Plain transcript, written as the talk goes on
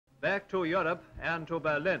Back to Europe and to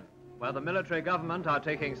Berlin, where the military government are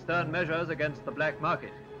taking stern measures against the black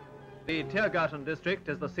market. The Tiergarten district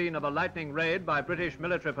is the scene of a lightning raid by British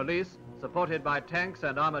military police, supported by tanks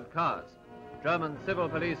and armored cars. German civil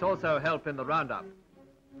police also help in the roundup.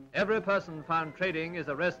 Every person found trading is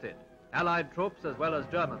arrested, Allied troops as well as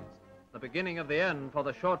Germans, the beginning of the end for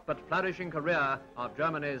the short but flourishing career of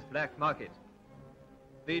Germany's black market.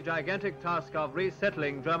 The gigantic task of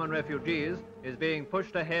resettling German refugees is being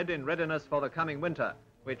pushed ahead in readiness for the coming winter,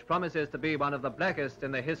 which promises to be one of the blackest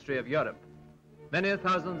in the history of Europe. Many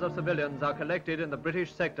thousands of civilians are collected in the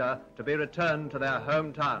British sector to be returned to their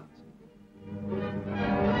hometowns.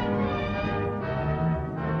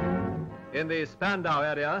 In the Spandau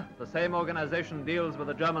area, the same organization deals with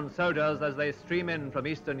the German soldiers as they stream in from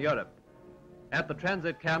Eastern Europe. At the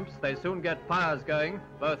transit camps, they soon get fires going,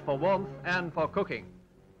 both for warmth and for cooking.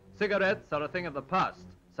 Cigarettes are a thing of the past,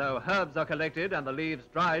 so herbs are collected and the leaves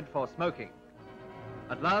dried for smoking.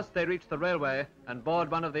 At last they reach the railway and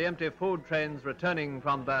board one of the empty food trains returning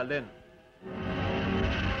from Berlin.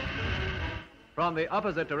 From the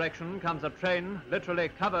opposite direction comes a train literally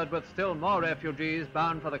covered with still more refugees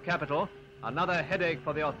bound for the capital, another headache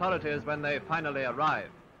for the authorities when they finally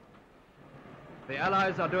arrive. The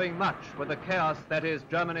Allies are doing much with the chaos that is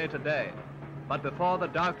Germany today. But before the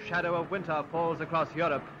dark shadow of winter falls across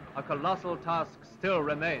Europe, a colossal task still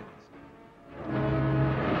remains.